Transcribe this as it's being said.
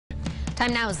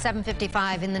Time now is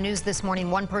 7:55. In the news this morning,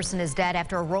 one person is dead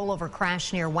after a rollover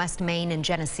crash near West Main and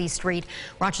Genesee Street.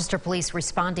 Rochester police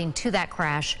responding to that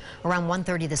crash around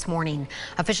 1:30 this morning.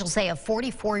 Officials say a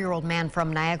 44-year-old man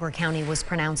from Niagara County was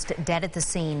pronounced dead at the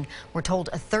scene. We're told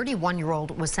a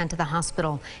 31-year-old was sent to the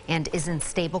hospital and is in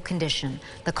stable condition.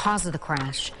 The cause of the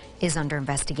crash is under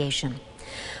investigation.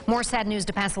 More sad news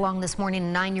to pass along this morning.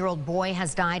 A 9-year-old boy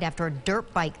has died after a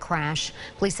dirt bike crash.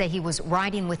 Police say he was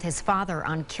riding with his father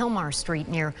on Kilmar Street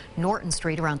near Norton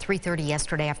Street around 3:30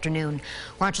 yesterday afternoon.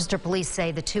 Rochester police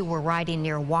say the two were riding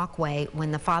near a walkway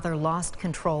when the father lost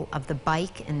control of the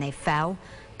bike and they fell.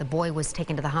 The boy was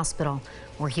taken to the hospital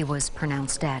where he was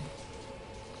pronounced dead.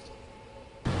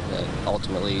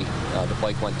 Ultimately, the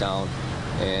bike went down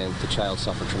and the child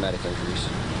suffered traumatic injuries,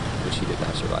 which he did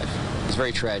not survive. It's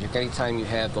very tragic. Anytime you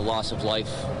have the loss of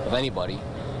life of anybody,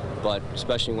 but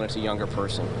especially when it's a younger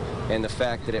person, and the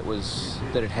fact that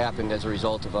it happened as a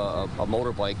result of a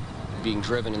motorbike being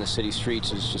driven in the city streets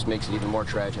just makes it even more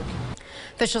tragic.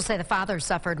 Officials say the father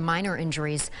suffered minor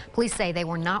injuries. Police say they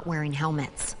were not wearing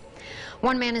helmets.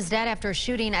 One man is dead after a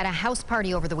shooting at a house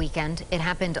party over the weekend. It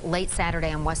happened late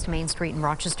Saturday on West Main Street in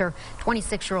Rochester.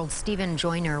 26-year-old Stephen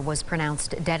Joyner was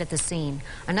pronounced dead at the scene.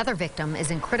 Another victim is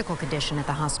in critical condition at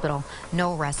the hospital.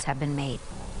 No arrests have been made.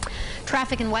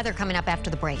 Traffic and weather coming up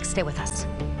after the break. Stay with us.